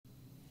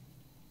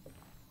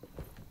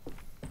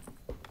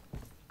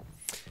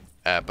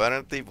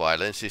Apparently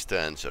violence is the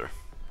answer.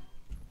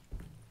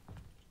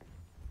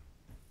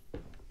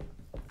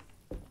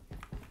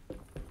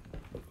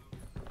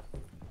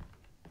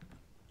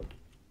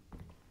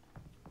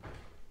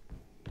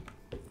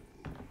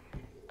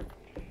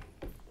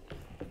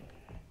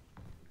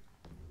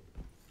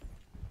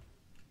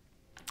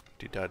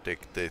 Did I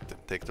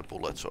take the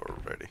bullets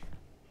already?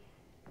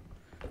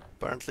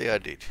 Apparently I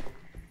did.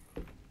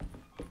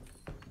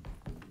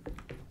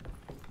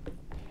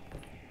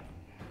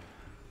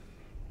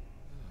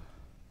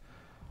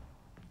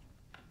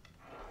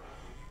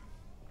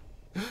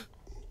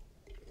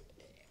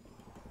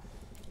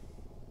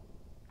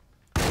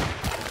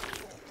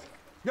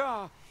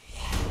 Yeah.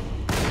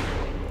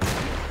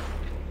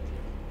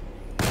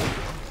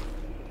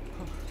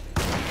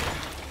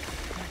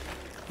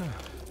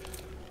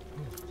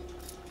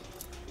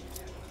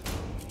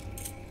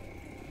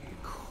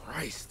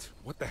 Christ,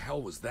 what the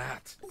hell was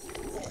that?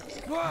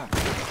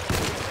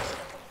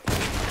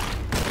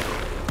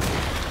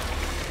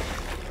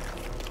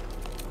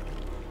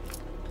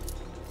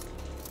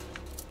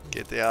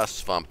 Get the ass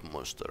swamp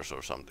monsters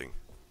or something.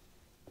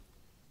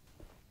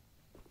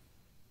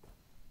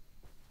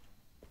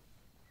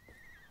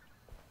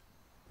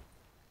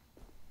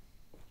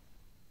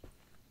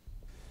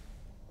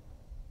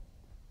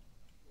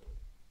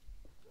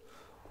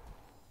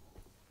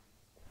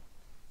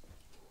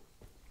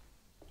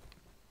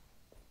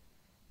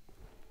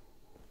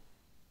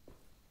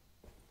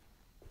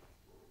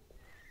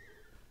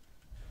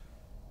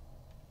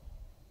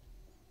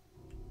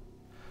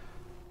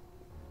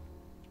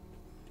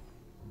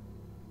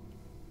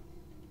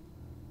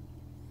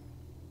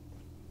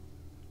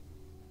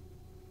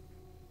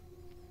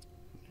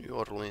 New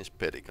Orleans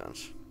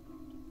Pelicans.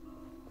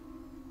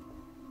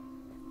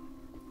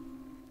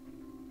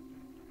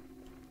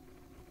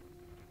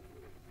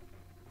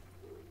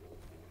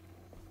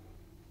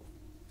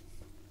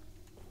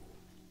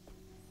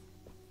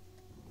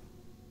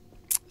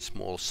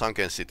 Small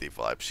sunken city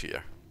vibes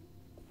here.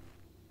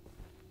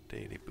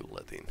 Daily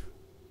bulletin.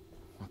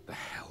 What the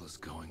hell is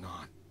going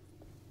on?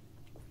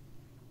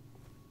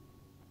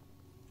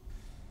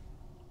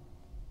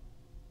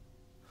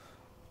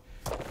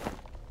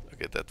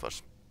 Okay, that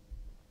was...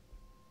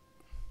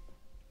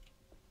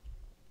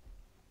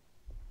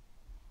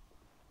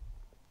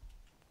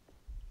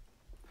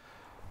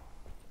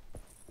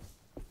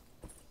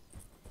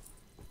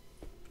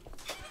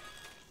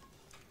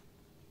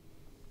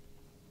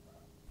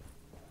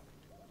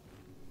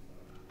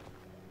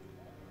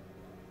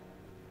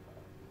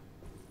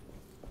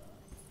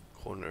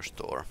 corner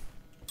store.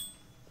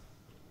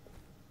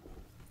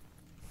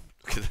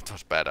 Okay, that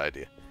was a bad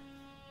idea.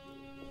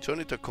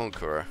 Johnny the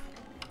Conqueror.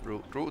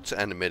 Roots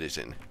and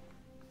medicine.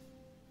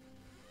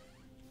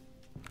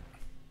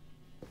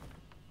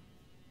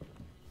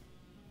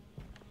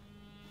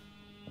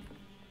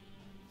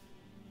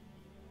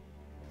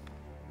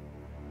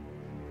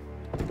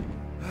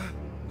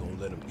 Don't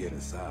let them get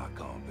inside,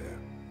 Carbour.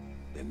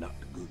 They're not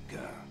the good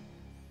kind.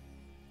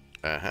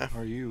 Uh-huh.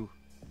 Are you...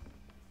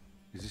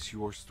 Is this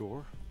your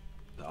store?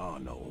 There are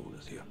no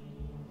owners here.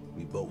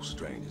 We both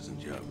strangers in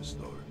Jeremy's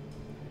story.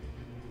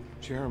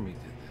 Jeremy did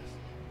this.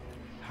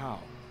 How?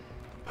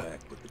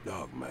 Packed with the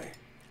dog man.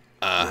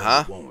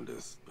 Uh-huh. He warned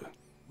us, but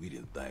we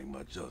didn't think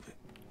much of it.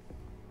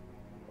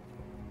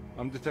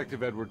 I'm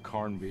Detective Edward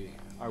Carnby.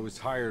 I was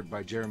hired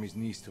by Jeremy's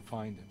niece to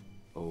find him.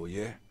 Oh,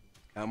 yeah?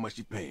 How much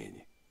she paying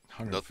you?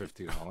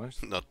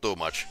 $150. Not too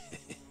much.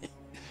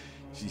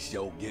 She's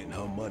sure getting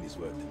her money's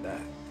worth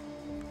tonight.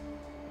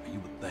 Are you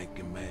a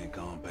thinking man,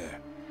 Carbour?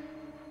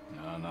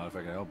 No, not if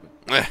I can help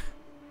it. Eh.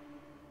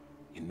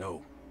 You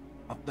know,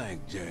 I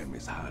think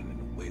Jeremy's hiding in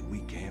a way we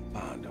can't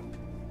find him.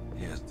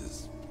 He has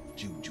this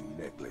juju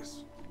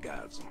necklace that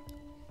guides him.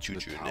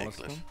 Juju The necklace.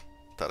 talisman?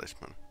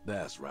 Talisman.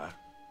 That's right.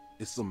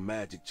 It's some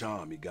magic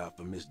charm he got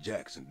from Miss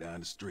Jackson down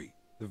the street.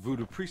 The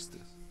voodoo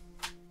priestess.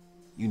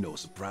 You know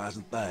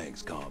surprising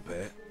things,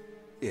 Carbour.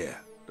 Yeah,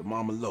 the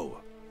Mama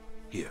Loa.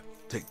 Here,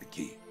 take the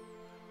key.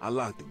 I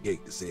locked the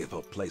gate to save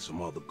her place from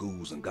all the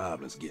ghouls and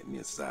goblins getting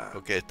inside.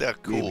 Okay, they're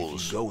Maybe cool.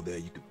 if you go there,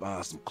 you can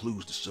find some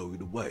clues to show you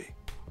the way.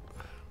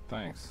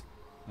 Thanks.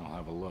 I'll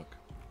have a look.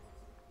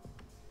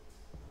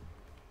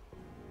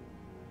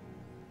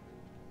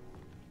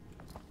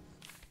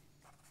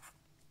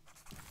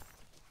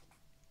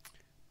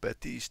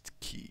 Baptiste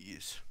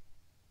Keys.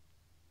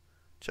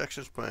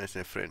 Jackson's plan is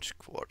in a French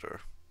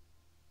Quarter.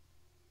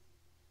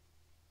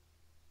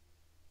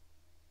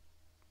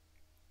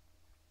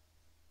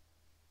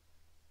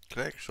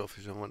 Clerk's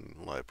office and one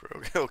in the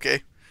library. Okay,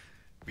 okay.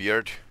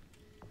 Weird.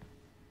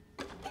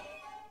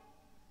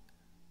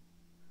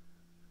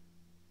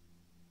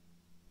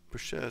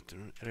 Pursuit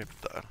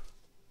reptile.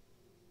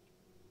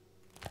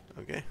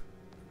 Okay.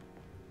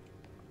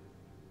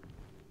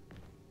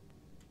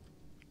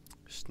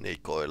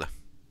 Snake oil.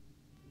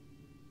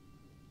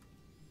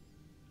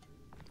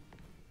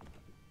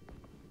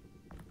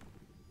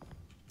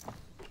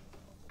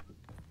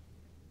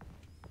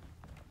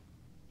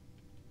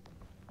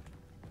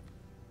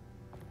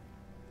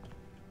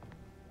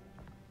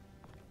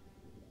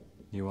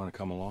 You want to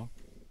come along?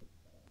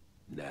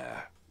 Nah,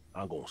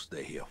 I'm gonna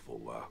stay here for a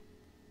while.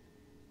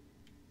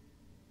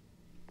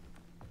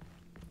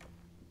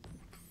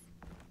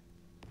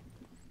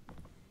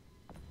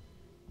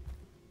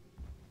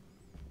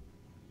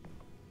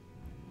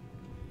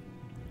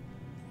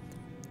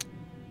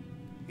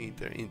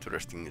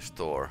 Interesting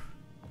store.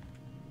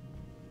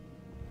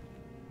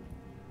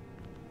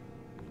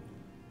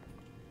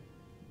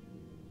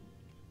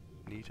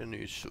 Need a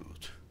new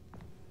suit.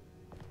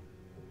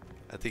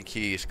 I think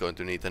he is going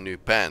to need a new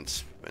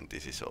pants when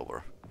this is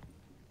over.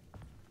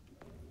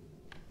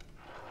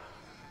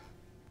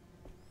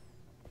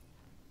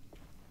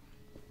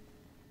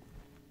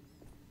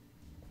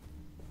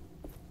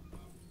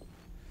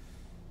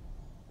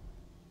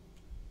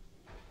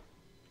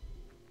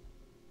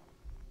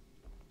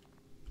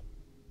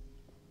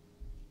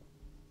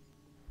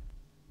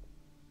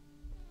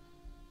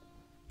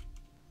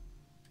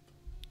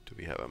 Do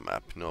we have a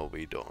map? No,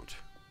 we don't.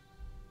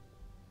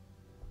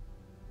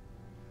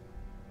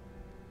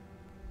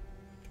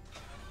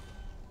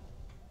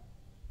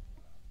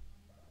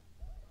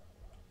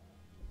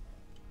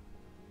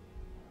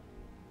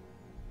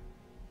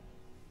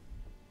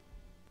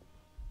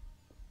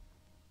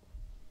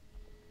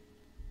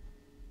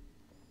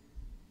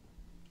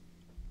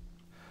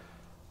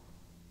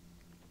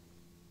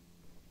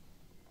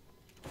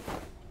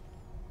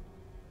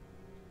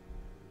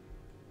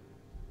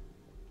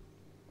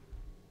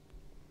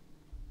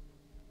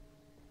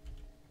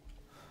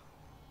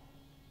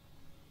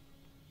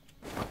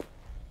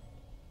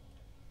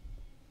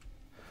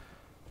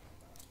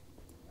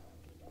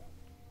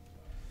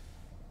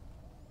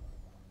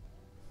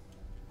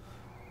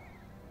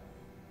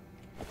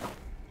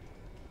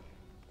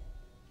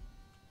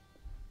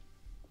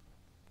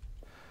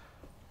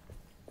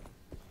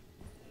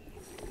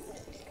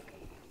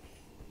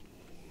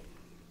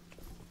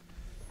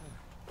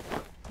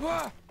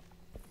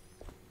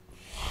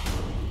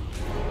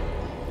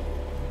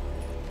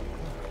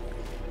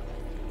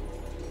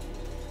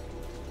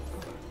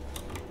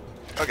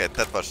 Okay,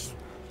 that was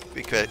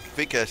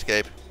quick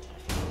escape.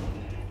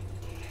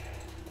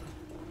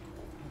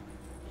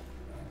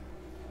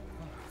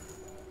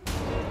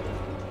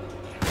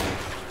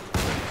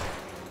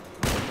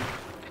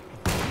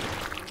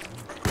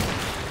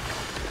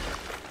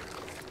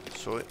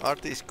 So are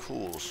these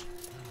cools?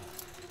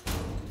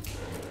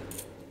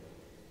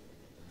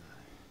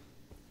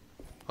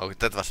 Okay,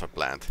 that was a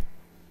plant.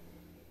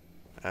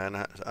 And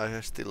I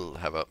still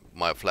have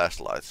my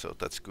flashlight, so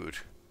that's good.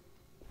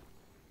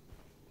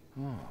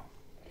 Oh.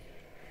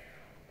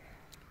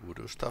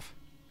 Voodoo stuff.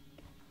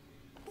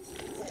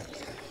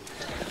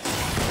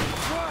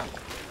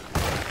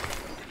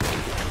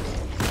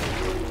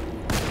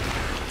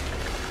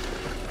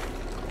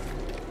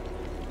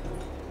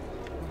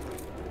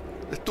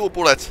 There's 2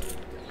 bullets.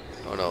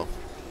 Oh no.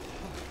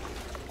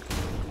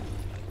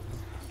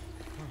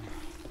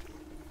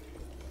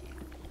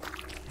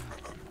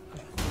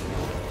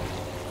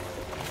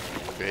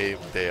 Okay,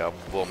 they are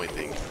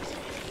vomiting.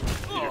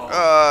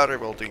 Ah,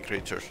 revolting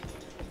creatures.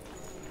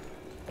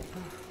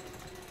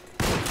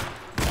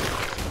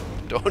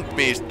 Don't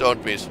miss,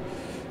 don't miss.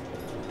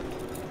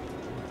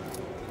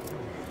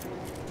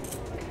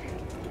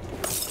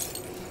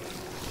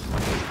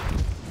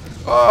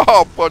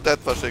 Oh, but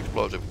that was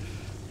explosive.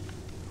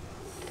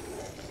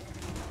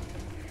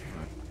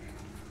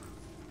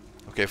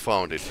 Okay,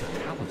 found it.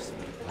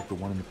 Talisman, like the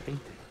one in the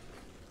painting.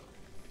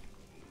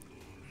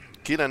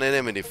 Kill an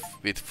enemy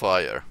with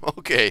fire.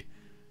 Okay.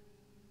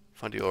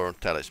 Find your own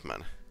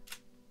talisman.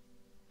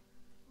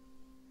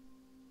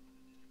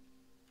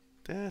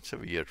 That's a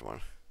weird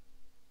one.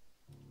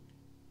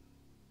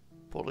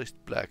 Polished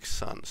black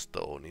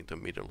sunstone in the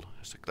middle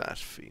has a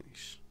glass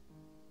finish.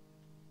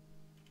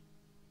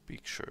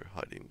 Picture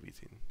hiding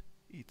within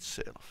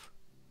itself.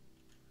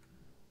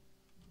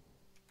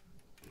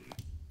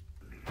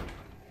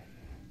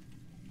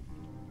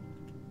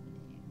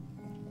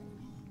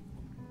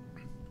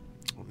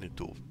 Only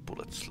 2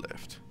 bullets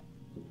left.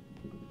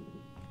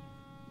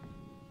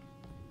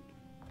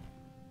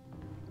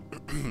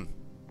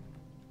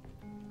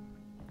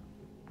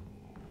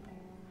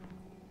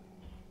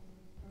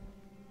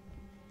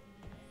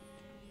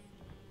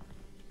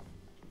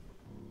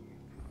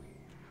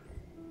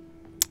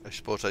 I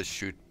suppose I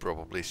should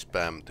probably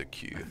spam the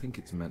queue. I think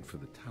it's meant for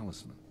the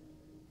talisman.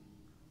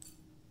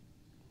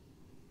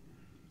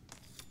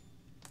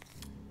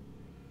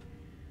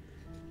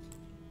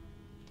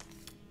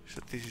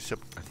 So this is a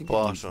I think it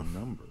puzzle. needs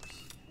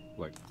numbers,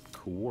 like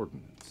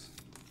coordinates.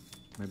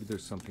 Maybe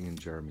there's something in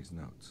Jeremy's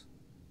notes.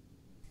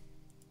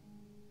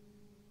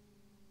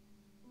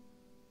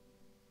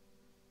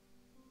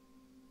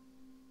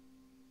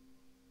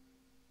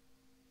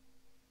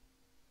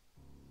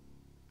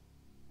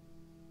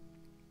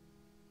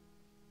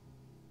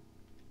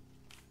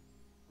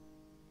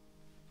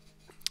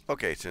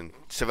 Okay, it's in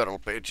several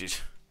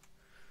pages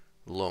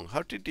long.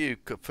 How did you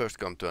first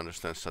come to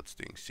understand such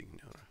things,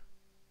 Signor?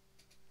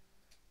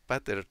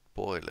 Battered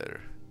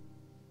boiler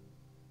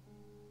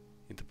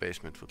in the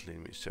basement would lead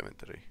me to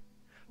cemetery.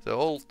 The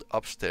old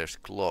upstairs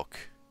clock.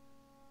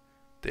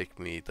 Take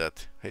me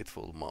that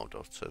hateful mount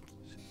of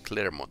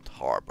Claremont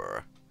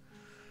Harbour.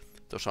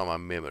 Those are my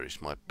memories,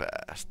 my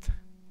past.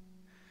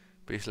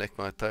 Please let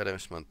my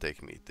talisman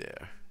take me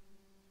there.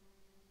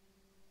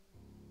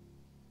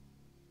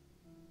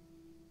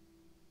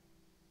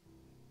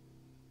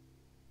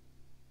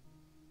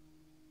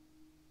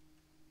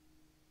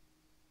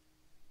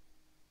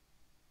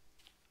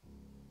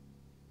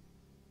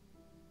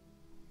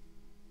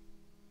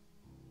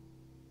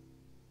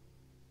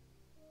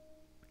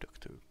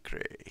 Dr.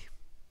 Gray.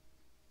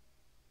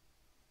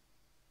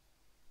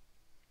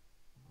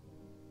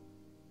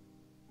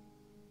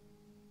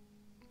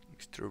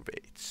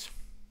 Extruvates.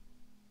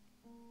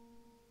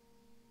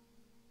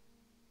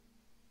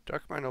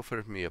 Darkman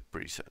offered me a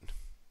prison.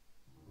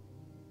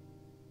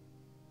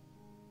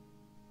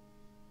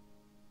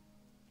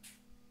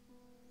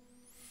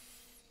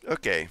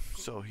 Okay,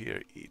 so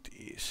here it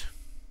is.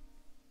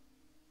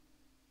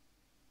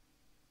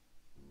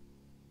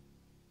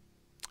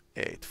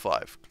 Eight,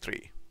 5,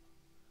 3.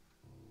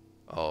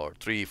 Or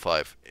 3,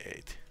 5,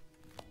 8.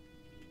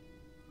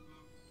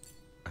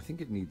 I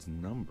think it needs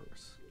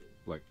numbers,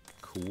 like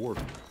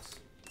coordinates.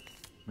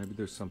 Maybe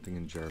there's something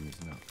in Jeremy's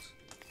notes.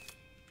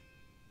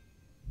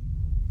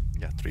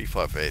 Yeah, 3,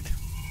 5, 8.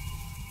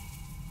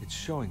 It's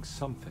showing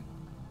something.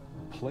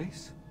 A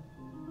place?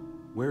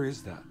 Where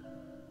is that?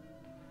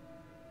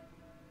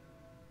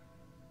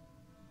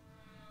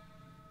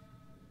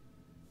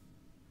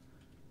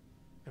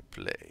 A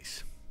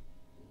place.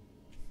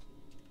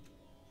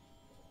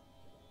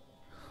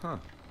 Huh.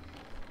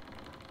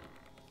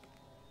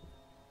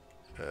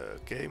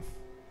 Okay.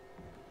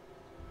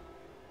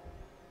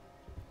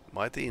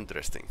 Mighty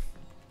interesting.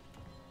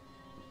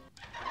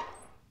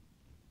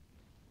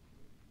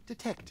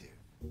 Detective,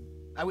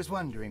 I was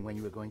wondering when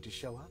you were going to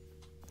show up.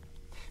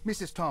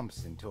 Mrs.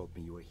 Thompson told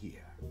me you were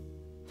here.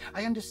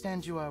 I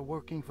understand you are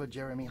working for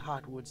Jeremy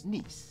Hartwood's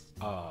niece.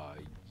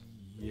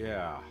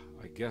 Yeah,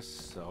 I guess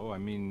so. I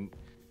mean,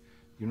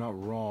 you're not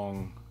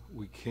wrong.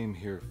 We came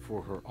here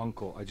for her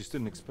uncle. I just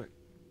didn't expect...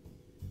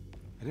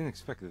 I didn't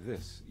expect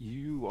this.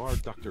 You are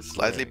Dr.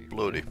 Slightly Gray,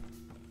 bloody. right?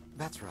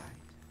 That's right.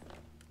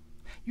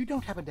 You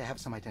don't happen to have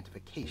some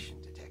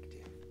identification,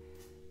 Detective.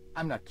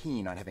 I'm not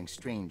keen on having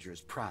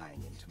strangers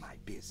prying into my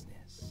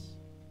business.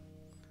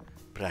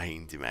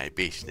 Prying into my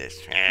business.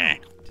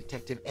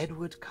 Detective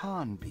Edward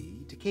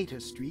Carnby, Decatur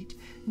Street,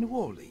 New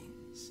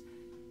Orleans.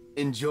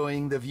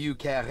 Enjoying the Vieux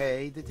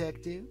Carré,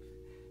 Detective?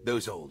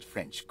 Those old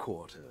French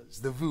quarters,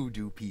 the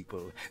voodoo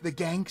people, the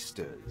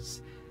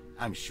gangsters.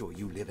 I'm sure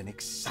you live an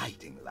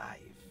exciting life.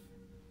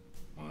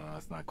 Well,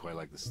 it's not quite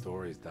like the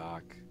stories,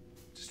 Doc.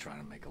 Just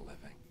trying to make a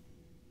living.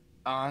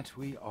 Aren't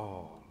we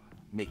all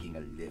making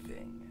a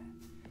living?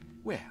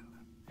 Well,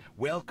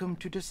 welcome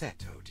to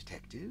Deseto,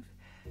 Detective.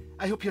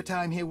 I hope your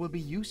time here will be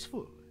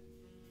useful.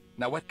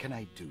 Now, what can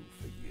I do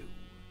for you?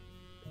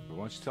 But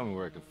why don't you tell me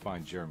where I can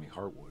find Jeremy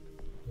Hartwood?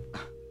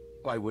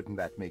 Why wouldn't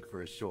that make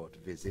for a short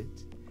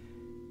visit?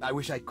 I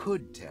wish I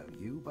could tell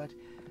you, but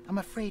I'm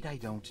afraid I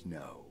don't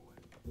know.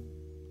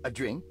 A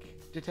drink,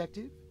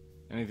 Detective?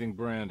 Anything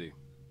brandy.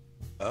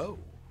 Oh,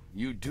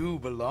 you do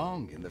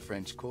belong in the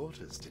French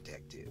quarters,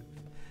 Detective.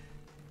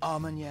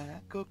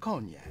 Armagnac or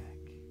cognac?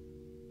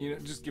 You know,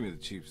 just give me the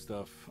cheap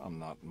stuff. I'm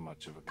not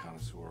much of a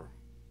connoisseur.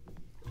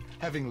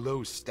 Having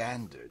low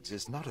standards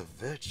is not a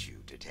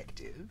virtue,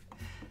 Detective.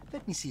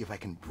 Let me see if I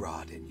can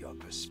broaden your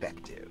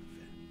perspective.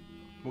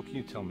 What can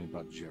you tell me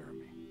about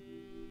Jeremy?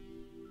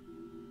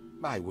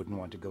 I wouldn't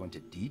want to go into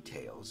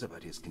details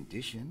about his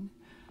condition.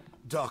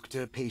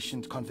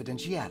 Doctor-patient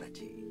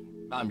confidentiality.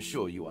 I'm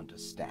sure you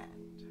understand.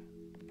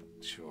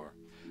 Sure,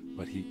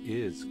 but he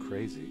is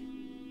crazy,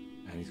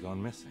 and he's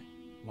gone missing.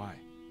 Why?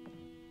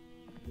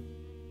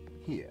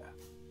 Here,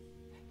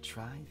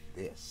 try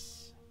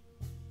this.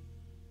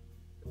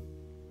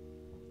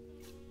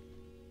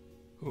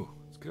 Ooh,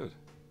 it's good.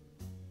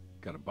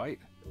 Got a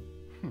bite?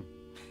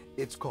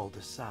 It's called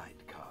a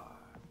sidecar.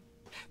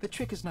 The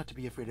trick is not to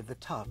be afraid of the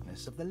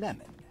tartness of the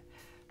lemon.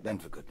 Then,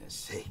 for goodness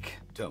sake,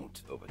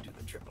 don't overdo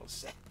the triple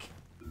sec.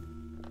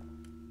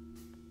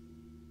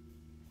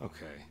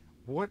 Okay,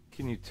 what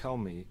can you tell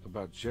me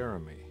about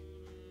Jeremy?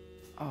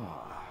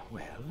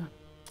 Well,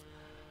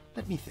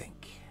 let me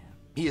think.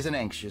 He is an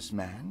anxious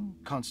man,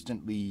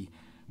 constantly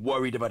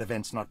worried about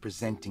events not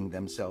presenting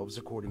themselves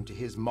according to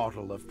his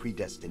model of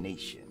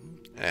predestination.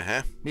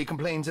 He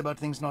complains about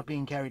things not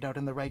being carried out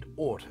in the right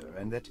order,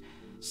 and that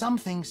some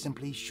things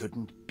simply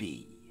shouldn't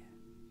be.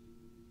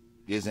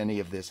 Is any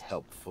of this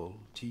helpful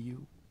to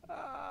you?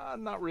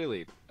 Not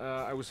really.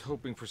 I was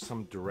hoping for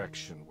some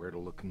direction where to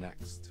look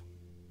next.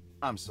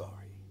 I'm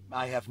sorry.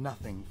 I have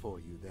nothing for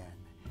you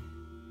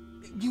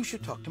then. You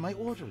should talk to my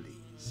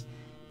orderlies.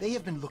 They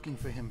have been looking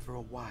for him for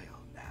a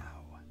while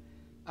now.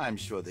 I'm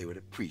sure they would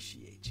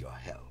appreciate your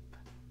help.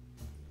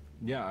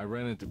 Yeah, I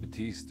ran into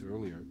Batiste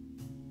earlier.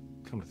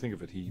 Come to think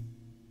of it, he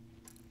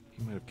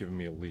might have given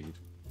me a lead.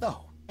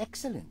 Oh,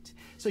 excellent.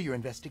 So your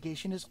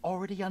investigation is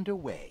already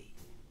underway.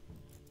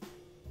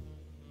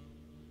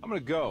 I'm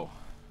gonna go,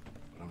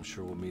 but I'm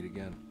sure we'll meet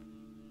again.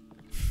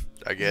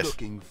 I guess.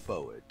 Looking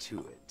forward to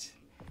it.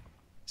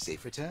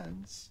 Safe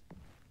returns.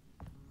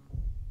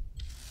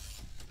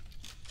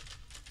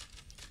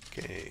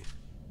 Okay.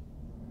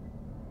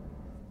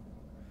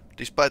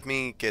 Despite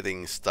me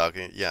getting stuck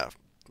in, yeah,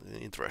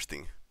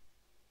 interesting.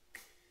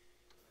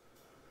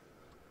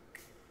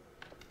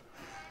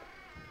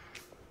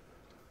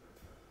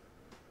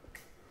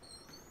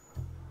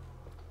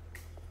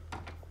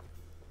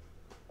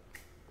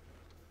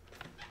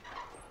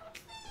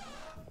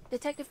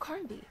 Detective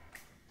Carnby,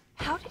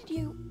 how did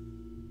you...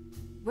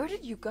 Where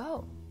did you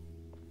go?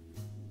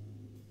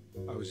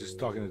 I was just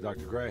talking to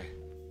Dr. Gray.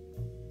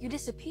 You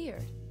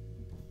disappeared.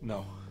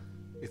 No,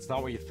 it's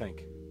not what you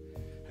think.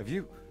 Have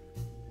you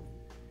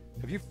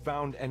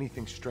found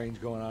anything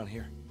strange going on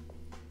here?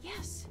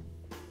 Yes.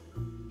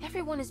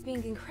 Everyone is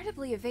being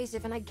incredibly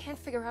evasive and I can't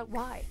figure out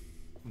why.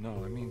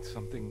 No, I mean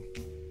something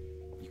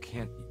you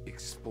can't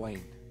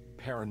explain.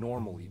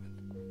 Paranormal, even.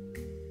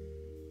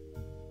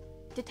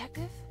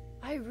 Detective,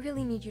 I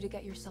really need you to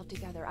get yourself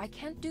together. I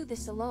can't do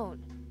this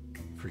alone.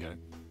 Forget it.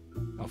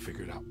 I'll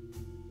figure it out.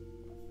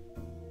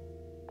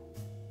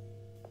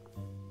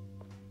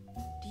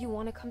 Do you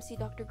want to come see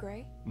Dr.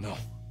 Gray? No,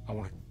 I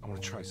want to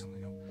try something.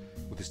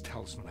 With this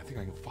talisman, I think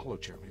I can follow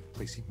Jeremy to the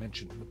place he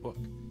mentioned in the book.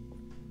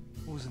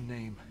 What was the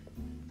name?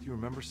 Do you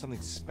remember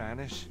something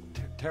Spanish?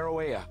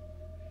 Tarawea.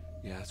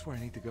 Yeah, that's where I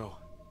need to go.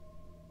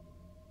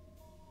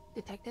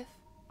 Detective,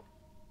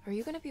 are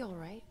you gonna be all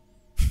right?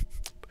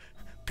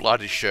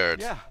 Bloody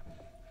shirt. Yeah,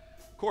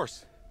 of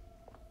course.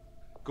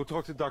 Go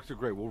talk to Dr.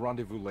 Gray. We'll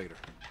rendezvous later.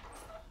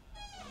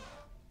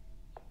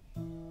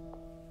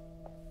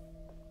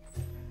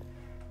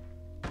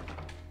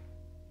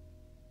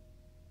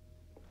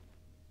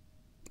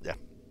 Yeah,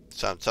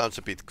 sounds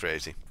a bit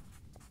crazy.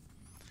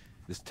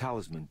 This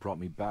talisman brought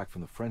me back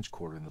from the French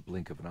Quarter in the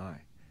blink of an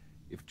eye.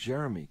 If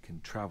Jeremy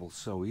can travel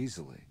so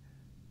easily,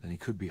 then he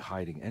could be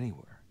hiding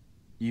anywhere,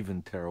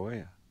 even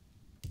Tarawea.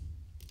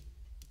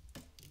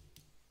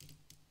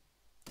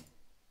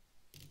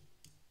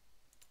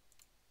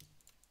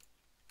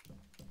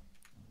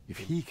 If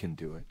he can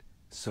do it,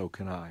 so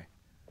can I.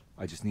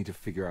 I just need to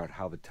figure out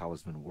how the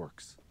talisman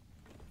works.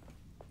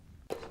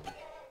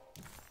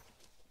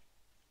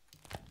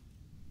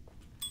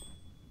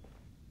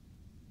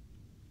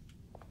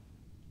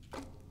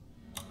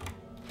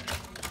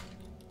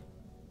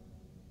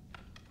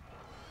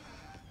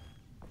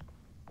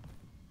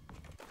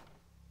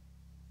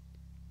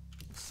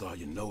 Saw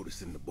your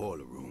notice in the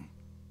boiler room.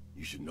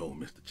 You should know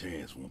Mr.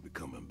 Chance won't be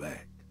coming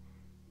back.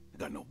 I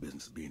got no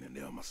business being in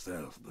there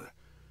myself, but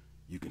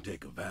you can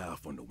take a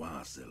valve from the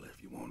wine cellar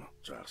if you want to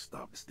try to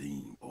stop the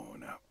steam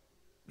pouring out.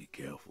 Be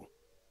careful.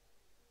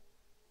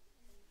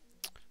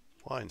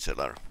 Wine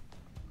cellar.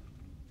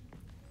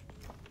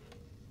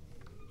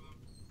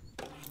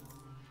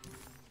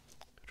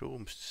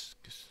 Room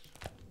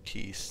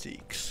key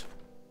 6.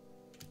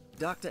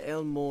 Dr.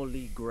 Elmore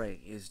Lee Gray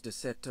is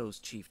DeSeto's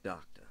chief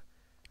doctor.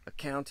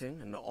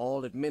 Accounting and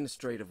all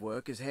administrative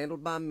work is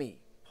handled by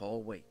me,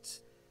 Paul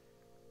Waits.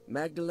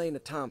 Magdalena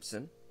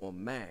Thompson, or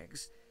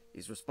Mags,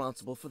 is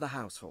responsible for the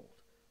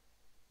household.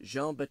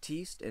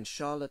 Jean-Baptiste and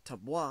Charlotte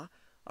Tabois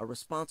are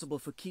responsible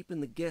for keeping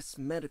the guests'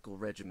 medical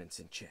regimens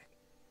in check.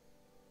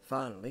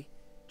 Finally,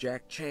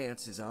 Jack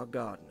Chance is our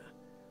gardener,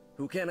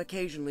 who can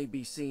occasionally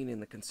be seen in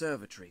the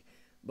conservatory,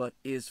 but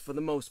is for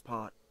the most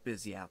part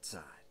busy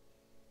outside.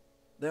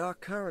 There are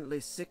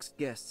currently 6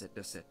 guests at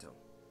DeSeto.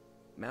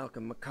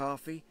 Malcolm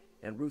McCarthy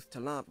and Ruth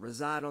Tallant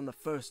reside on the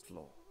first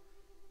floor.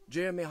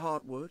 Jeremy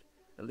Hartwood,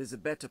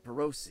 Elisabetta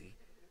Perosi,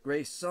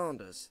 Grace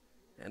Saunders,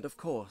 and of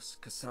course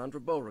Cassandra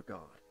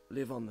Beauregard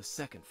live on the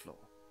second floor.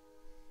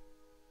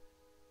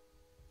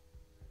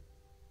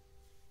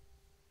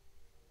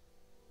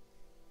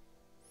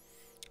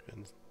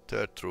 And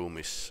third room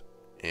is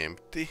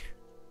empty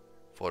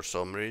for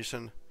some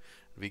reason.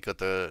 We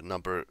got a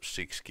number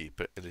 6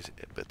 keeper,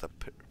 Elisabetta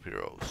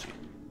Perosi.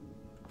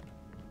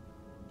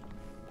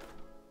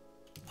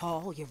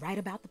 Paul, you're right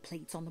about the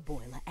plates on the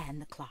boiler and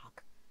the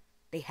clock.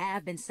 They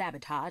have been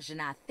sabotaged,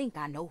 and I think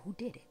I know who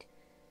did it.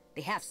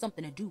 They have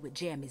something to do with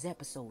Jeremy's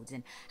episodes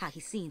and how he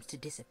seems to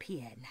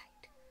disappear at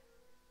night.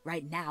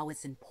 Right now,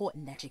 it's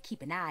important that you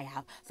keep an eye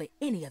out for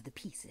any of the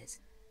pieces.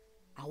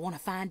 I want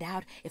to find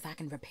out if I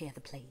can repair the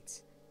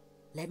plates.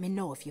 Let me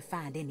know if you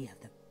find any of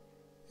them.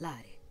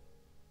 Lottie.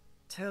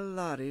 Tell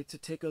Lottie to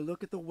take a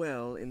look at the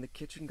well in the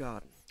kitchen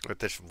garden. But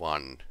there's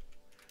one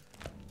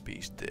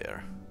piece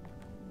there.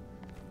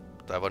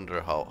 But I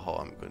wonder how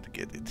I'm going to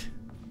get it.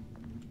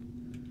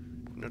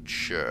 Not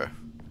sure.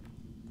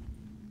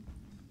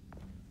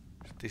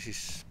 This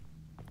is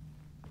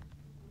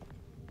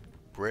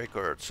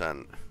records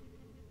and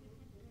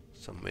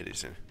some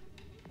medicine.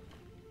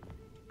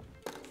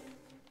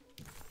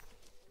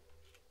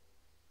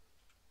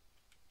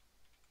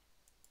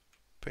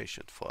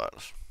 Patient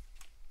files.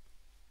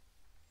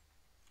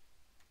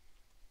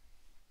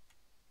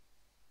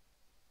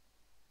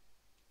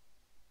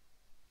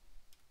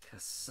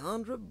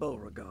 Cassandra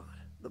Beauregard,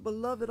 the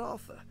beloved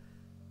author.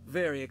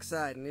 Very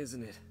exciting,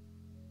 isn't it?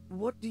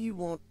 What do you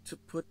want to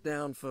put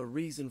down for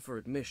reason for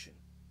admission?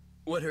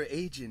 What her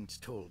agent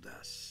told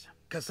us.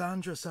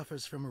 Cassandra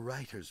suffers from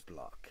writer's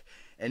block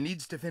and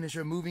needs to finish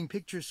her moving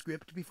picture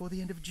script before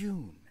the end of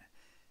June.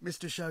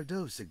 Mr.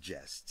 Chardot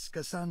suggests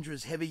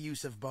Cassandra's heavy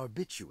use of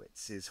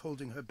barbiturates is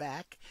holding her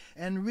back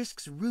and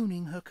risks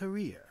ruining her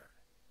career.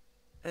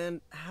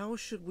 And how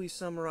should we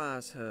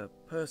summarize her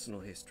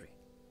personal history?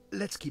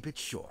 Let's keep it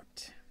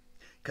short.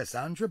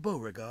 Cassandra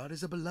Beauregard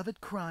is a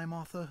beloved crime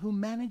author who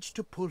managed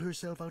to pull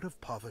herself out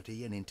of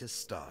poverty and into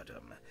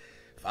stardom.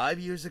 5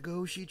 years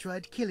ago, she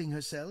tried killing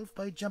herself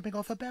by jumping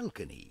off a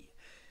balcony.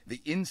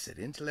 The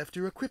incident left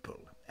her a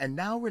cripple, and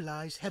now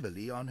relies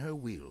heavily on her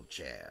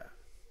wheelchair.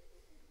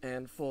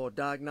 And for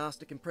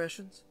diagnostic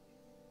impressions?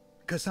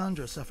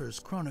 Cassandra suffers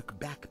chronic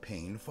back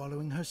pain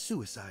following her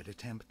suicide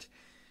attempt.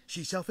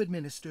 She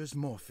self-administers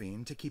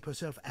morphine to keep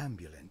herself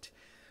ambulant,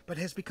 but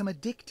has become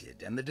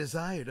addicted, and the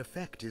desired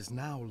effect is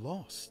now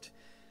lost.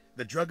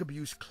 The drug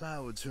abuse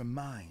clouds her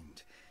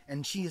mind,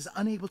 and she is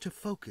unable to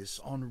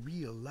focus on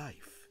real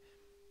life.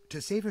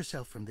 To save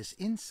herself from this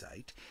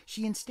insight,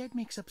 she instead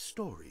makes up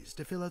stories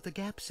to fill out the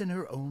gaps in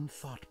her own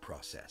thought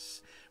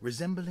process,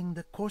 resembling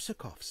the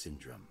Korsakoff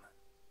syndrome.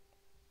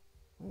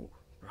 Oh,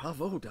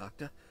 bravo,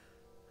 Doctor.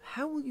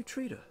 How will you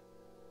treat her?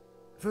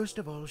 First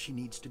of all, she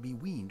needs to be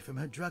weaned from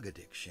her drug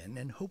addiction,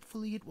 and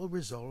hopefully it will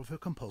resolve her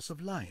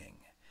compulsive lying.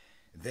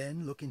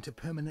 Then look into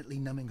permanently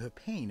numbing her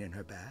pain in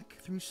her back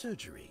through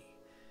surgery.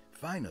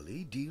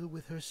 Finally, deal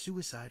with her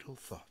suicidal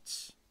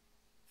thoughts.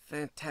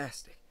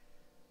 Fantastic.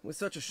 With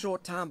such a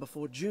short time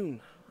before June,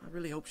 I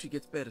really hope she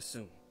gets better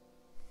soon.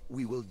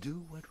 We will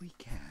do what we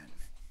can.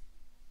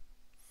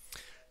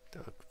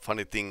 The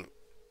funny thing,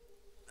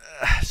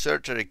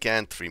 surgery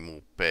can't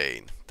remove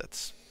pain.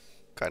 That's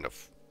kind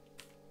of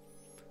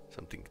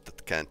something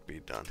that can't be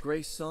done.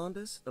 Grace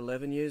Saunders,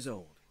 11 years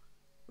old.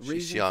 Reason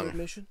She's young. for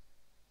admission?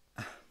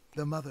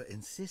 The mother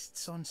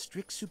insists on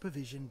strict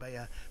supervision by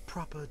a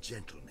proper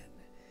gentleman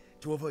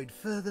to avoid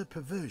further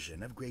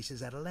perversion of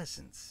Grace's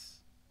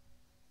adolescence.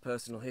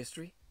 Personal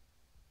history?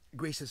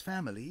 Grace's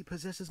family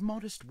possesses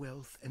modest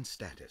wealth and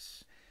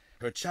status.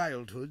 Her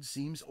childhood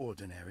seems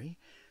ordinary,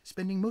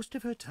 spending most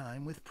of her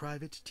time with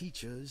private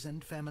teachers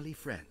and family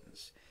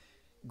friends.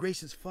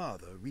 Grace's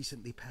father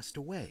recently passed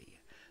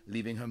away,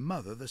 leaving her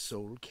mother the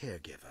sole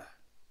caregiver.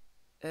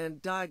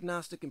 And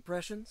diagnostic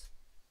impressions?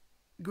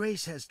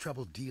 Grace has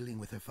trouble dealing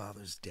with her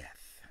father's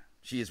death.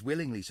 She is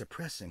willingly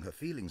suppressing her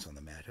feelings on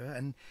the matter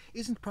and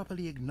isn't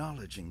properly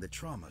acknowledging the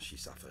trauma she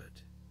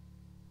suffered.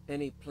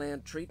 Any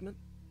planned treatment?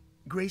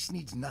 Grace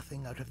needs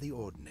nothing out of the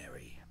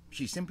ordinary.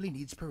 She simply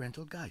needs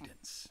parental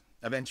guidance.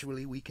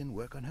 Eventually, we can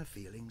work on her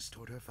feelings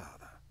toward her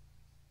father.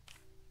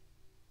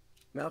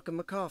 Malcolm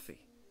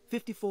McCarthy,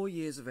 54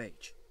 years of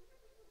age.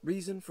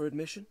 Reason for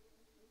admission?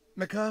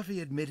 McCarthy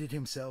admitted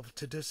himself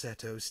to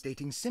Dorsetto,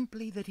 stating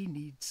simply that he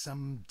needs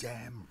some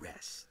damn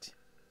rest.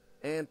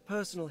 And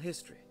personal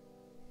history?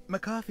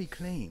 McCarthy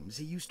claims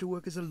he used to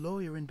work as a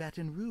lawyer in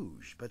Baton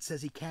Rouge, but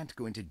says he can't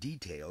go into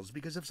details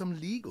because of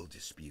some legal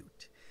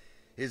dispute.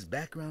 His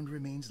background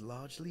remains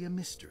largely a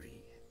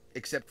mystery,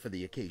 except for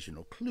the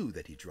occasional clue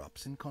that he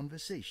drops in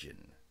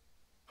conversation.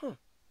 Huh.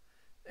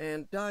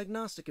 And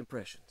diagnostic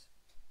impressions?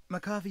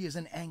 McCarthy is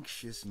an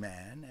anxious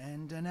man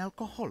and an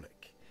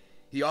alcoholic.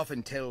 He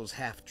often tells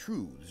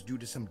half-truths due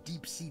to some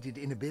deep-seated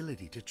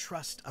inability to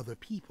trust other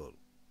people.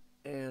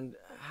 And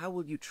how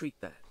will you treat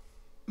that?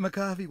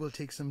 McCarthy will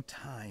take some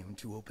time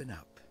to open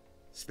up.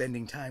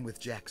 Spending time with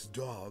Jack's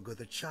dog or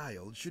the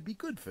child should be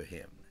good for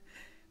him.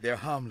 Their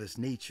harmless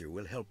nature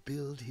will help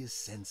build his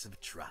sense of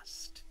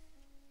trust.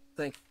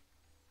 Thank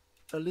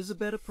you.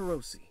 Elisabetta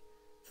Perosi,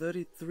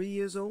 33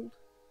 years old?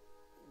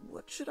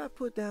 What should I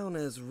put down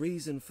as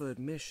reason for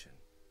admission?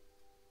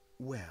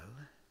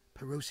 Well,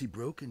 Perosi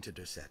broke into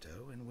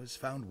Dorsetto and was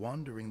found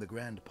wandering the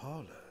grand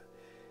parlor.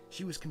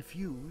 She was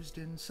confused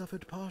and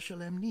suffered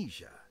partial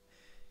amnesia.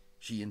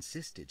 She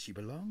insisted she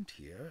belonged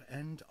here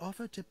and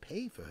offered to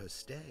pay for her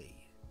stay.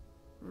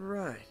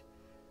 Right.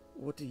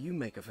 What do you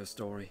make of her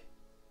story?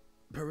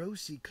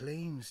 Perosi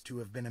claims to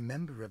have been a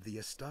member of the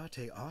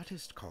Astarte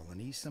artist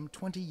colony some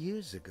 20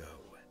 years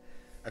ago.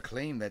 A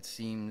claim that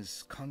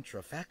seems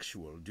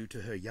contrafactual due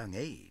to her young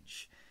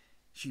age.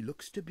 She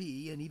looks to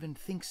be and even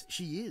thinks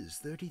she is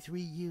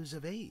 33 years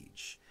of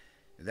age.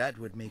 That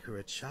would make her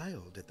a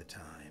child at the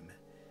time.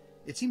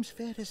 It seems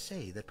fair to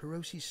say that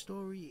Perosi's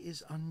story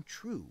is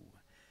untrue,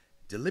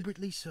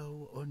 deliberately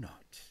so or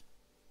not.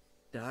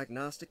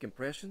 Diagnostic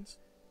impressions?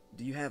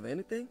 Do you have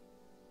anything?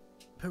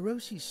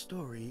 Perosi's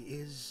story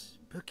is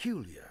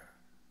peculiar,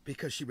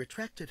 because she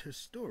retracted her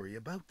story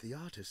about the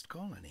artist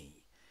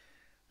colony.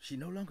 She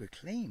no longer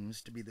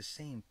claims to be the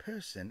same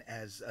person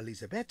as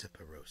Elisabetta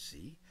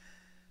Perosi.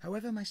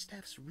 However, my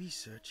staff's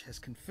research has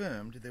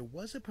confirmed there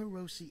was a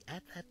Perosi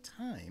at that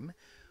time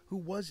who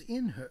was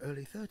in her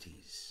early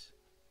 30s.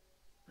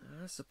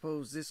 I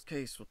suppose this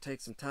case will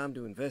take some time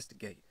to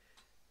investigate.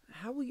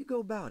 How will you go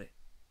about it?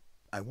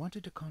 I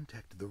wanted to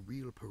contact the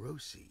real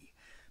Perosi,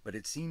 but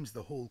it seems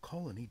the whole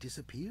colony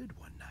disappeared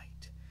one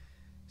night.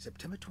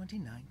 September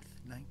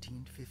 29th,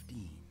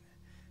 1915,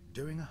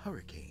 during a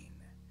hurricane.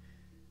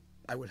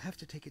 I will have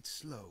to take it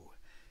slow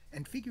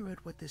and figure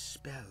out what this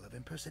spell of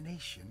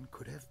impersonation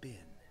could have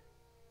been.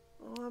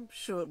 Oh, I'm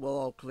sure it will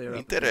all clear up.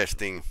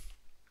 Interesting.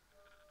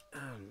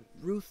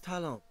 Ruth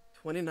Talon,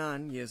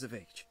 29 years of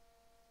age.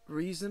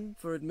 Reason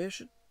for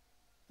admission?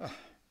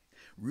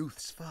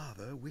 Ruth's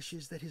father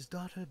wishes that his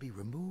daughter be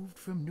removed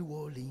from New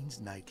Orleans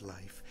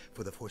nightlife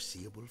for the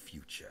foreseeable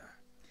future.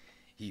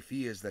 He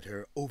fears that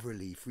her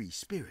overly free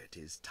spirit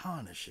is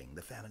tarnishing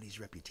the family's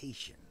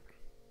reputation.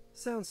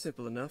 Sounds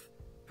simple enough.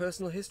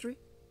 Personal history?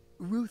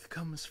 Ruth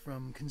comes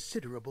from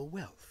considerable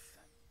wealth.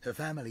 Her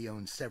family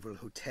owns several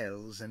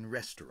hotels and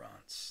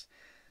restaurants.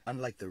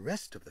 Unlike the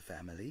rest of the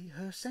family,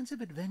 her sense of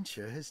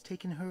adventure has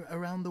taken her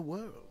around the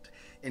world,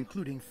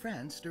 including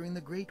France during the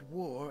Great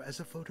War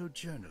as a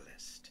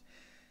photojournalist.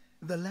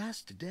 The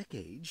last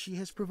decade, she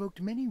has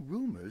provoked many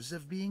rumors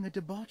of being a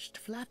debauched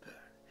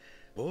flapper,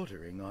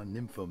 bordering on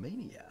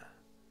nymphomania.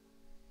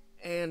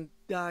 And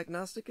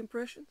diagnostic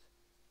impressions?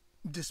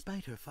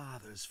 Despite her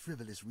father's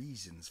frivolous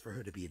reasons for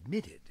her to be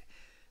admitted,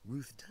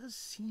 Ruth does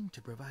seem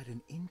to provide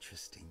an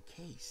interesting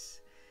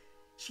case.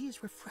 She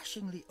is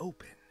refreshingly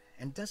open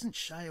and doesn't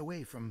shy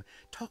away from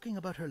talking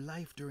about her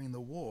life during the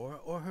war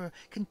or her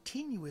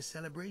continuous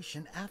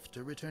celebration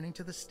after returning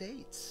to the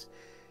States.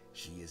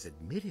 She is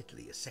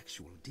admittedly a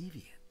sexual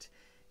deviant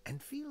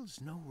and feels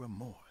no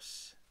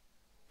remorse.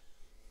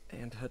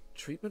 And her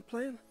treatment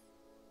plan?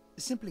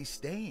 Simply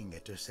staying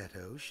at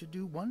Derceto should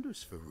do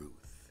wonders for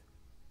Ruth.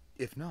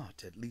 If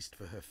not, at least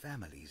for her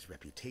family's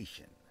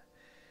reputation.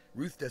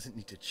 Ruth doesn't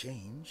need to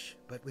change,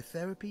 but with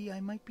therapy I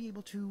might be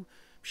able to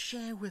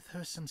share with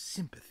her some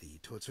sympathy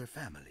towards her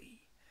family.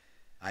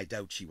 I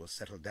doubt she will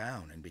settle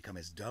down and become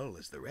as dull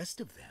as the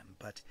rest of them,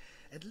 but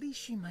at least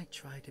she might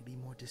try to be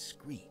more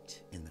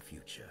discreet in the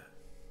future.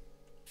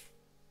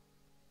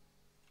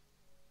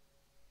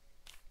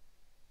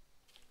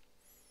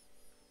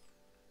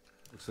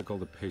 Looks like all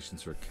the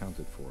patients are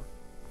accounted for.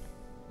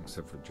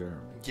 Except for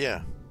Jeremy.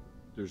 Yeah.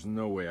 There's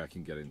no way I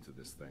can get into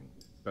this thing.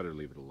 Better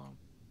leave it alone.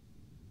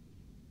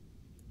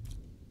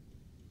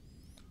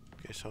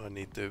 Okay, so I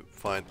need to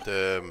find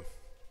the...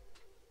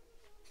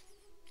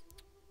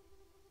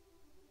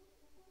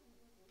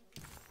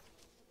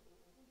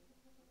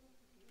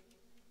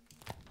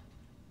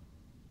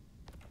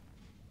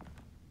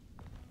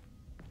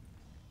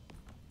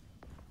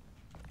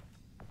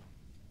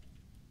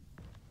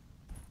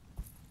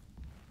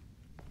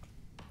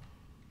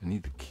 I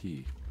need the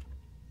key.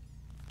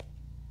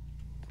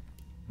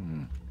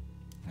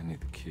 I need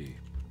the key.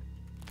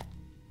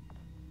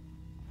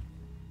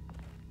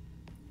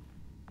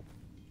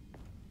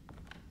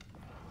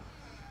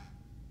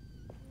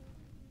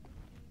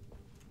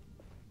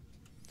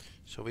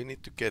 So we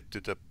need to get to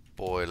the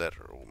boiler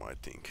room, I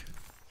think.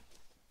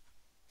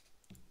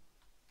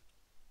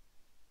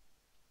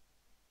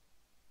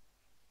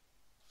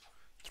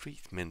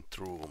 Treatment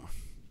room.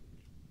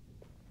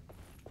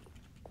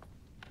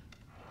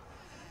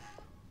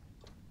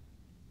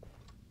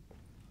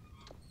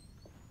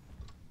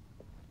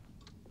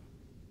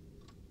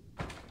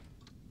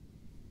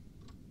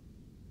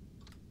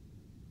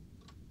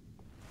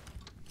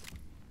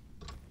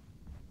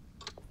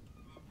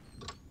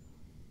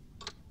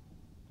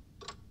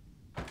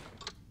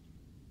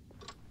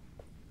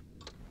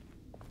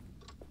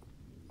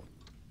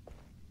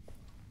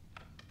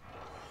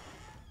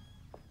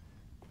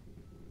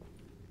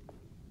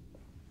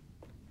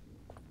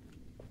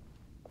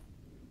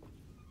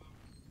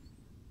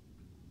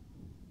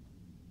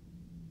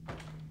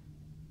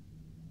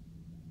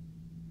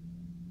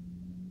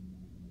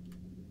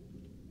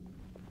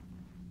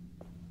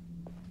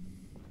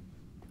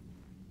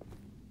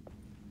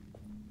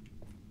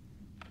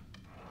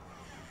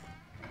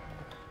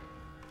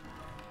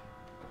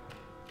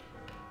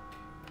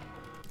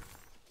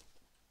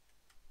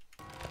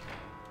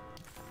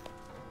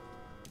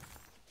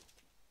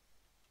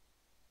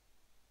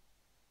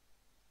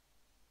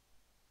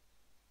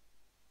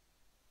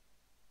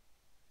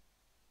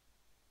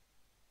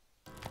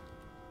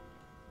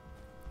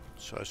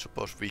 So I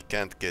suppose we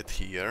can't get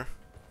here.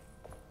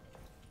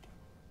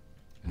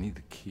 I need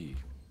the key.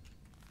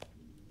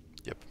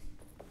 Yep.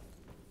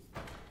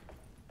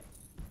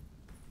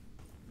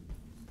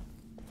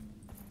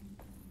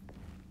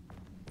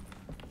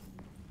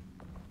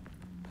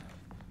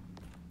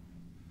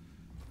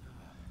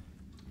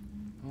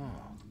 Oh.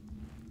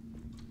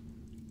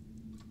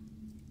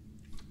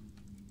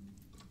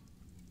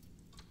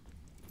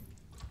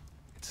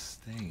 It's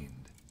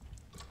stained.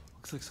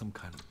 Looks like some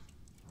kind of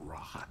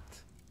rot.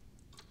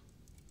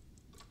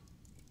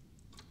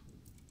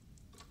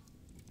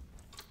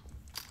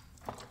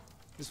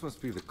 This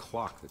must be the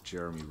clock that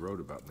Jeremy wrote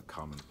about in the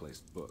commonplace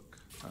book.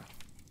 Huh.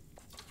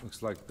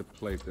 Looks like the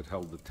plate that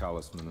held the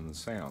talisman in the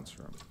seance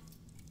room.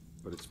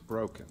 But it's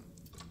broken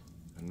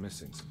and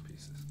missing some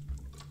pieces.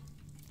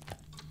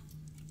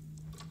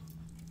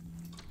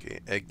 Okay,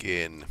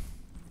 again.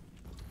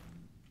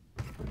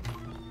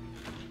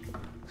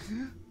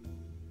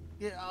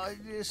 Yeah,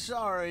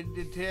 sorry,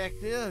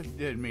 Detective.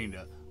 Didn't mean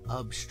to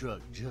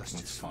obstruct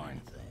justice. That's fine.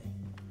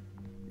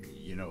 Or anything.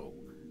 You know,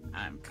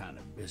 I'm kind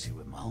of busy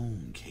with my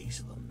own case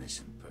of a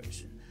missing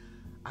person.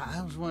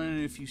 I was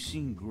wondering if you've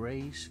seen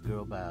Grace,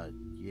 girl about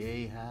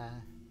yay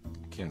high.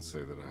 Can't say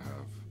that I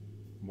have.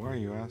 Why are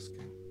you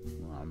asking?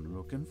 Well, I'm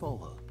looking for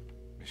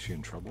her. Is she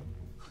in trouble?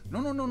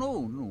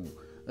 No.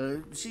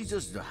 She's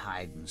just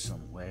hiding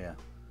somewhere.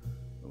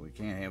 But we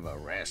can't have a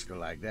rascal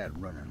like that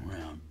running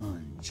around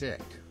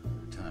unchecked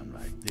at a time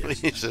like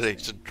this.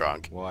 He's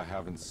drunk. Well, I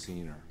haven't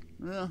seen her.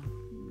 Well,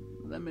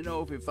 let me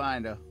know if you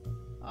find her.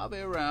 I'll be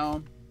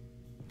around.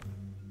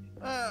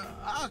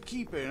 I'll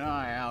keep an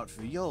eye out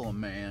for your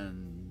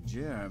man,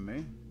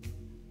 Jeremy.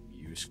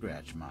 You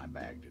scratch my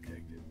back,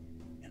 detective,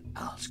 and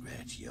I'll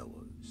scratch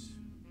yours.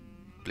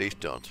 Please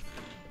don't.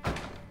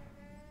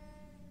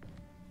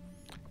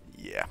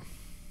 Yeah.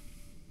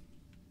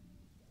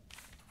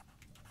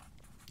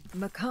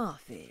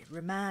 McCarthy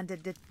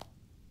reminded that...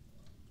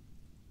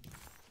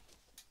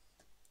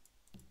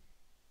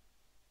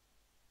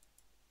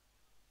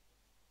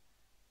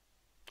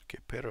 Okay,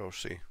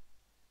 Perosi.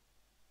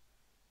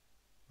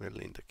 Well,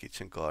 in the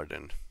kitchen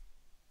garden.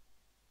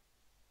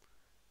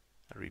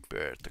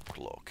 Repair the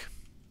clock.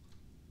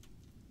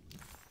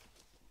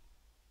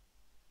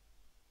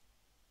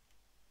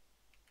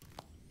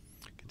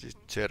 This is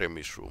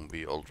Jeremy's room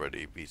we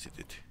already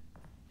visited.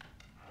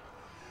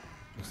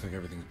 Looks like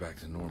everything's back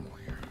to normal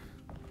here.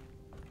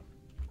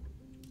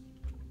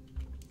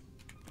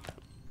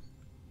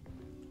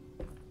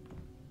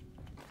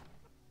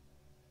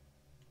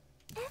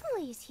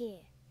 Emily's here.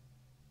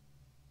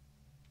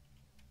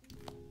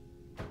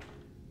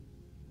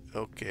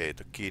 Okay,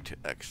 the kid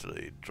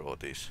actually drew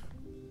this.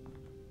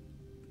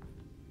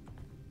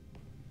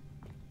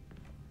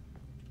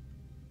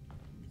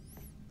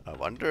 I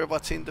wonder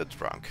what's in the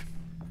trunk.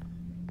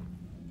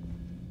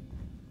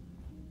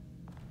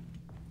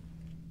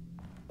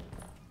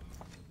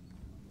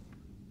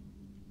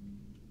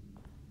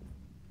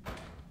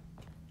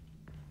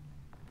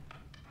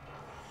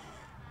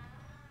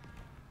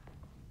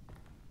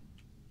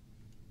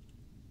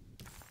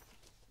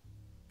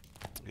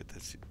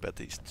 That's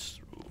Baptist's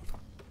room.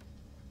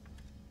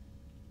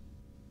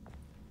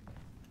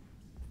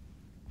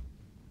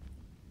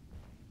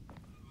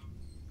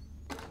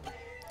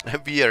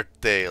 Weird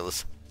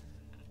tales.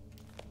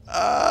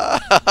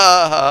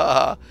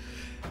 Ah,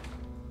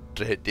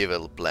 Red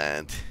Devil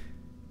Plant.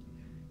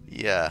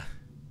 Yeah.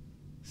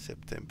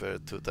 September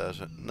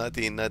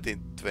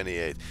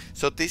 1928.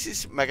 So this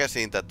is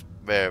magazine that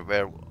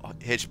where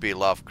H.P.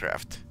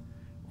 Lovecraft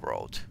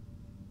wrote.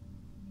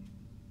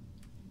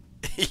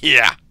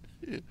 Yeah.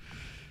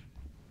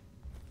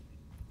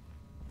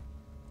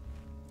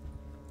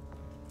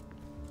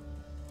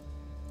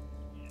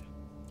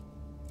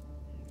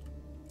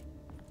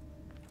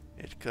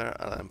 Edgar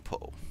Allan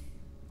Poe.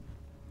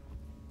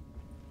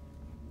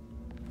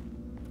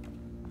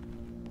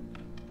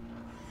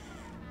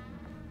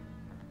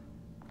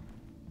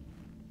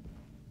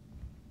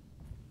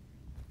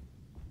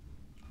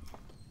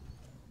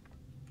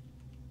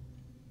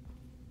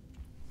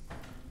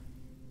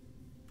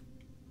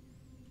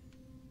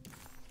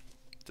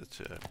 That's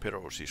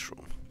Perosi's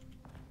room.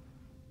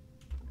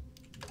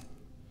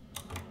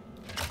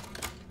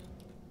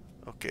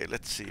 Okay,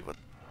 let's see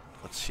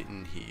what's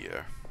in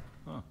here.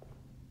 Huh.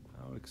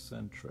 How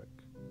eccentric.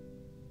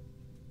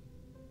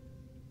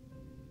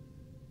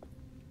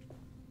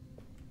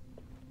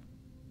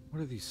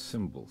 What are these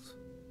symbols?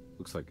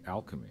 Looks like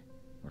alchemy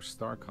or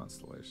star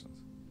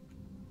constellations.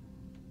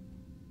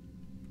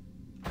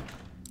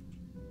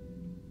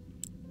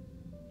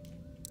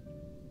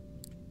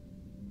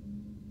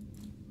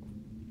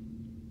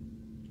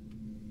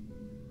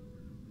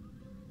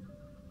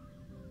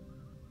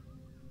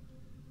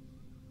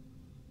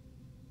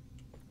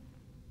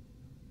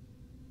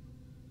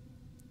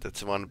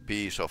 That's one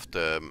piece of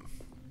the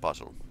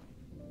puzzle.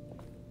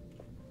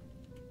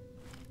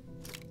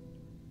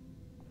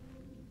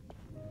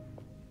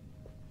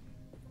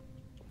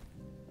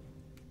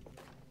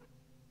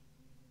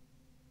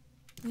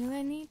 Will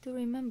I need to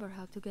remember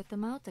how to get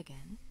them out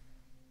again?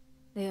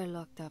 They are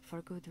locked up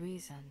for good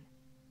reason.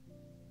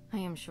 I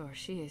am sure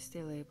she is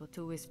still able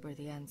to whisper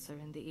the answer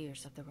in the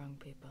ears of the wrong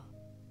people.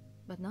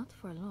 But not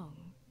for long.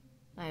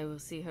 I will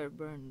see her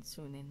burned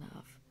soon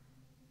enough.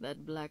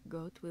 That black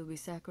goat will be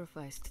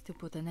sacrificed to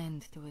put an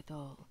end to it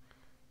all.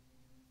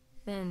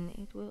 Then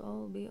it will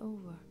all be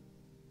over.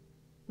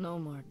 No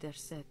more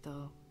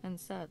Derceto, and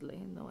sadly,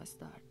 no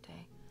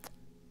Astarte.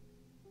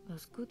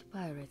 Those good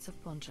pirates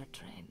of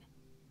Pontchartrain.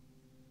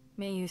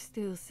 May you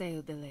still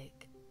sail the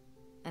lake,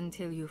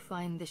 until you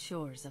find the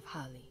shores of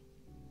Hali.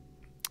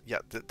 Yeah,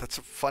 that's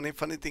a funny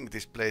thing.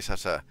 This place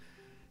has a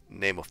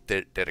name of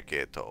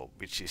Derceto,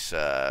 which is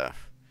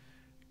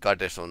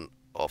goddess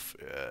of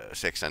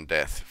sex and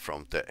death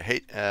from the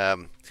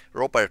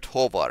Robert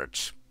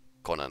Howard's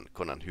Conan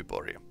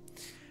Hyboria.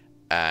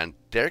 And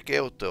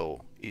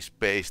Derceto is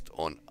based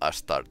on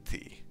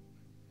Astarte,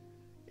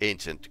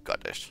 ancient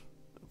goddess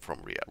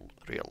from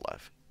real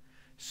life.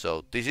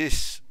 So this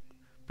is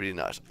pretty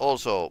nice.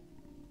 Also,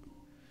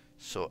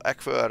 so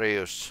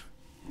Aquarius,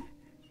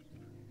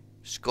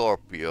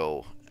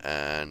 Scorpio,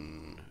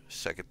 and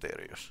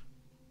Sagittarius.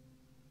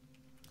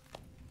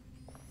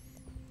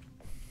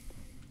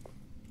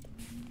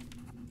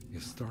 The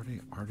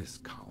Astarte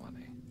artist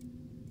colony.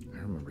 I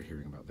remember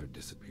hearing about their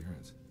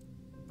disappearance.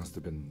 Must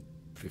have been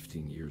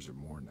 15 years or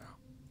more now.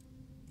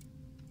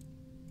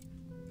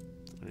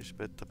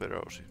 Elisabetta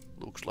Perosi.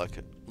 Looks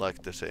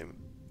like the same.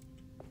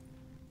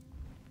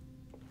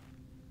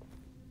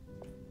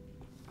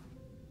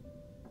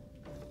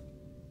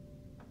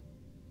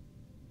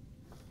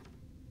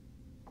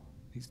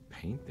 These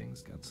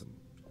paintings got some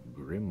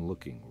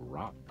grim-looking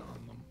rot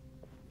on them.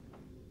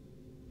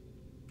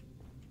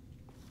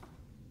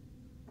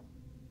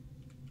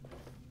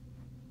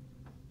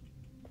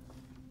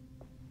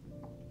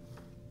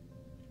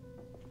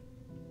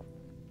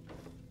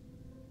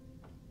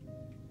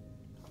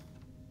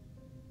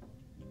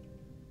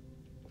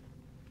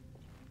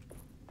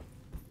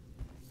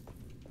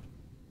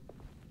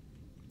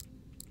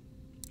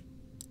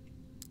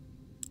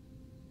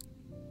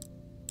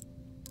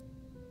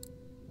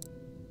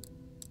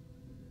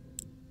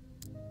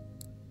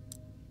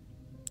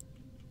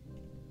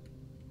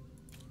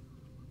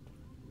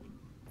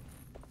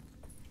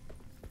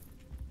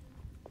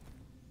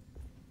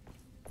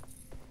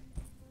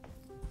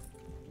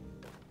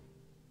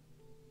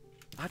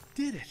 I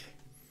did it!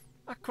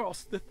 I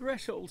crossed the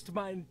thresholds to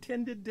my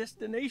intended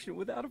destination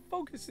without a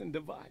focusing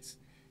device.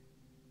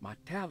 My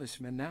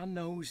talisman now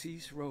knows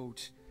these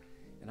roads,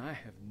 and I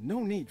have no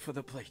need for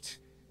the plates.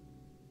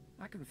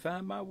 I can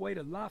find my way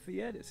to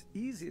Lafayette as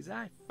easy as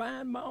I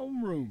find my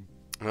own room.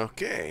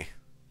 Okay.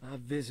 I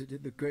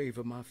visited the grave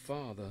of my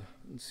father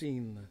and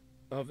seen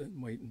the oven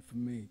waiting for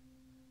me.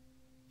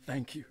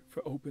 Thank you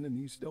for opening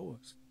these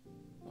doors.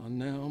 I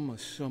now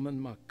must summon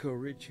my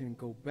courage and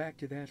go back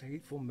to that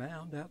hateful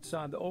mound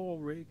outside the oil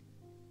rig.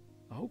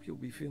 I hope you'll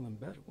be feeling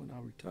better when I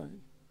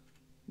return.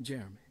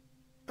 Jeremy.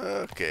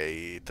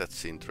 Okay,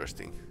 that's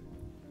interesting.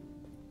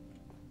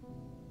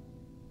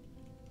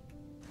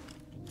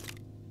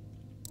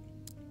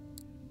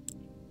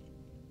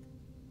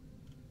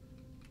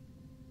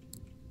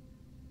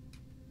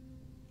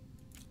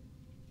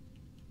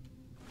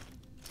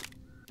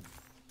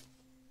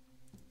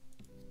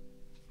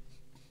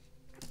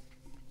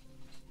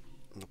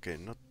 Okay,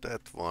 not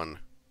that one.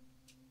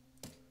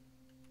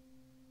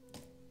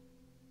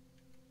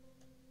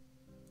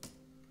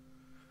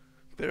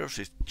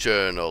 Peros's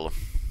journal.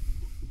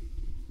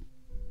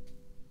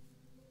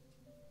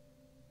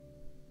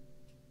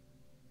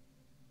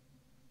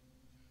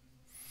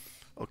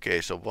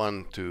 Okay, so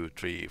 1, 2,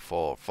 3,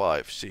 4,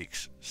 5,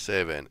 6,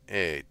 7,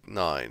 8,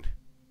 9,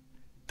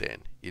 10,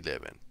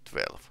 11,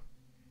 12.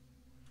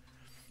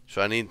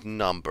 So I need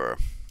number.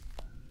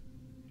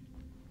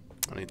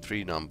 I need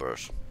 3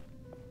 numbers.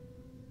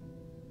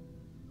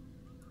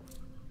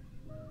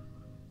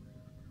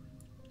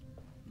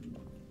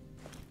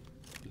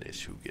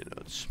 Les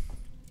Huguenots.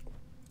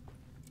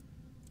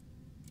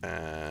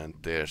 And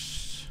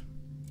there's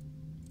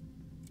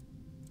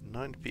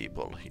 9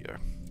 people here.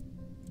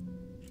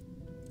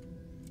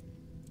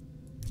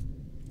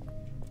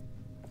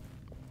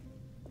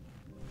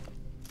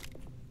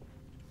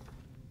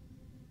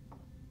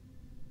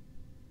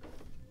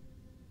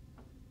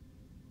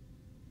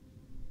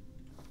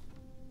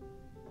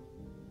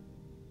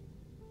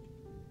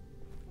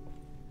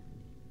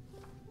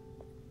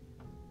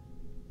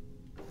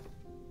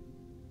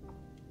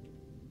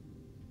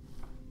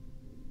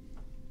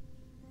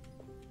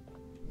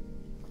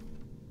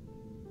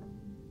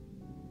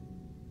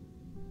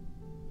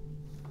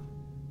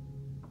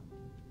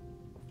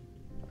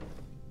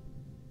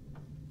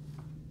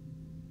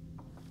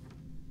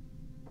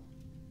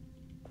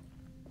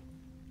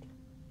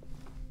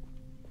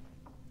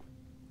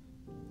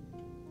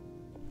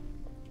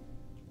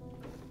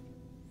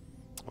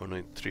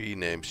 Only 3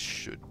 names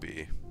should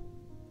be.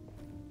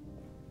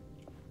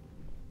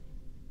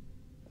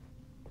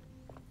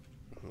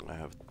 I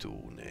have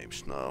 2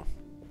 names now.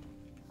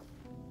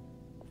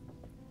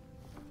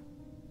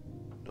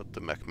 Not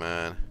the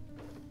McMahon.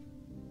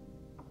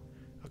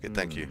 Okay,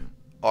 thank you.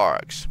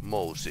 Arx,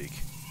 Mosik,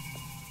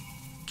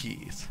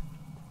 Keith.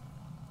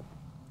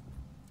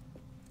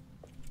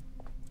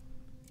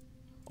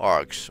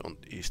 Arx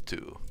is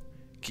 2.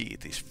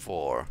 Keith is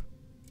 4.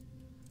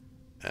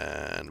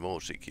 And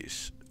Mosik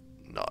is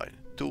 9.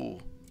 2,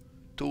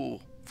 2,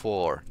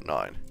 4,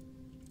 9.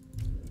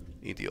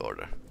 In the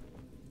order.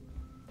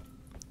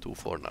 2,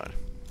 4, 9.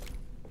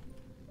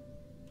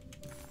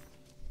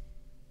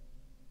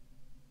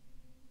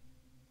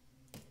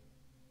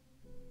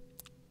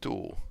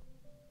 Two,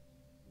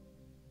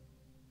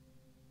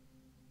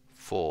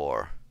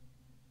 4,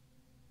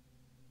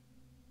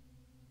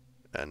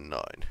 and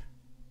 9.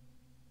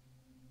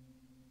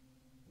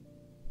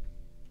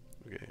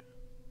 Okay.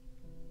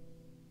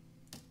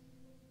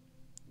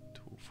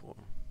 2, 4.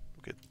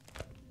 Okay.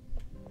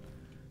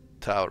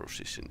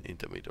 Taurus is in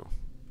the middle.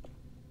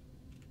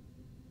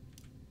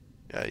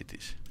 Yeah, it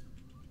is.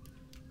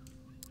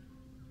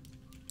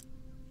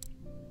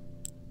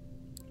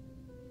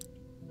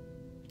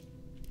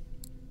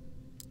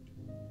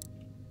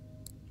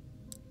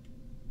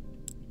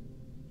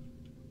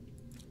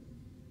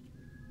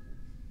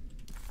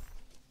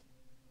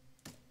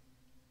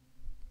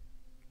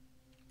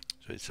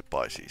 So it's a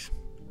Pisces.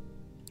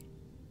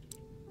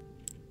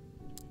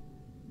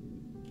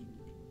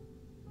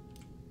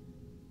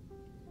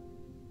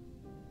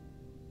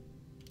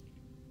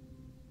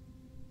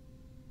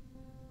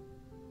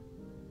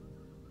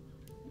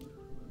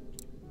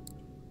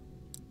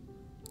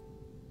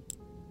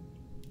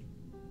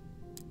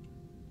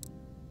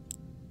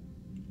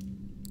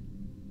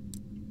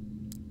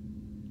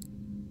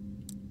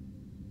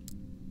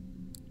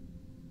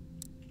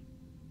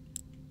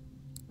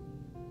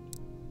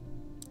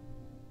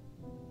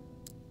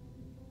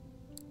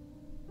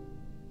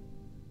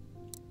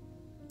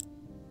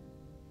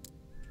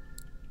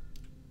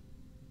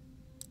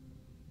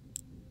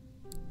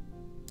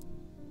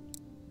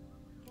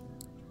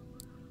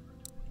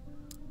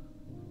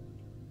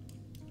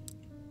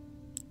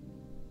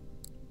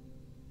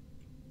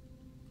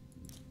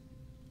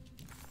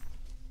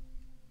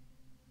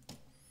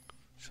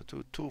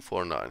 So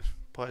 249.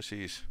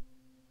 Pisces,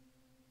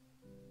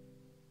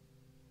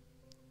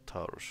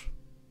 Taurus,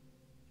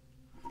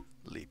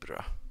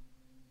 Libra.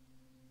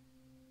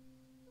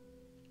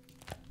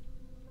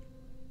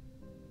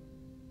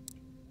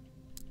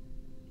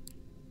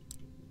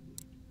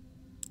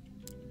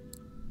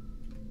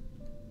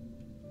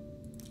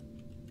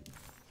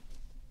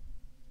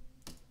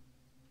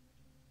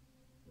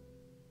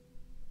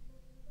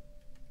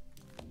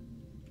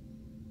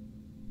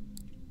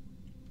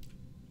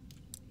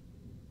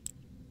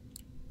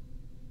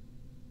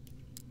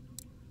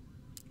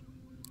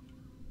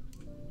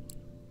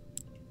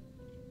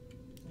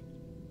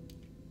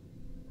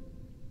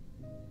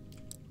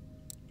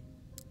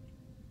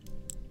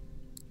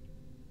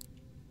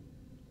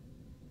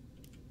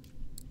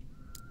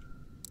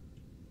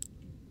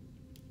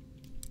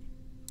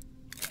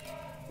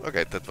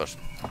 Okay, that was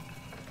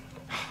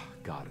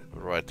Got it.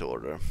 right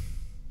order.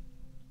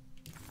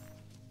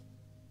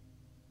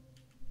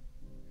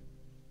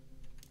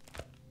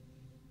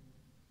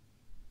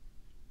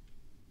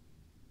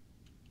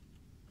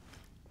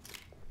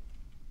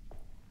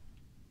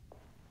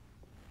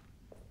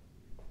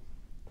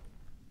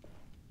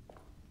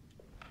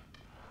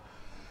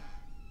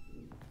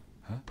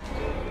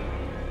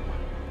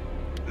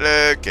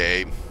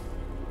 Okay.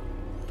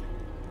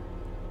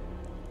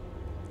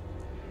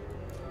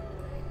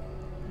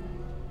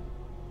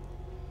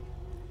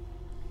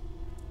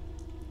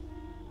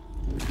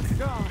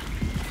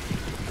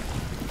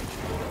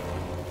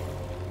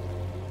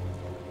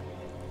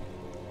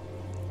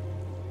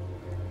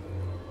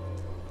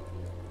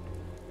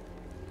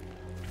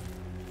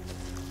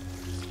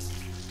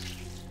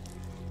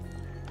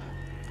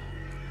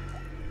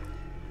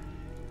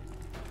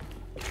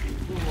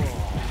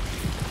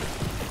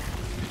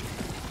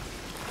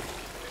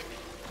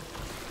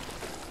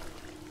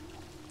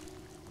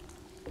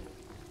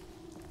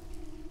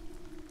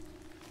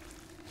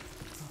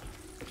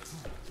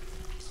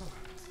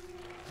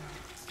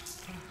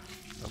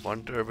 I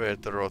wonder where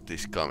the rot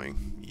is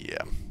coming.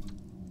 Yeah.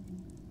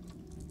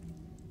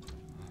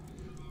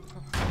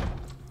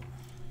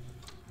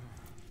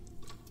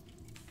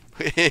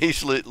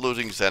 He's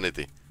losing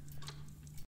sanity.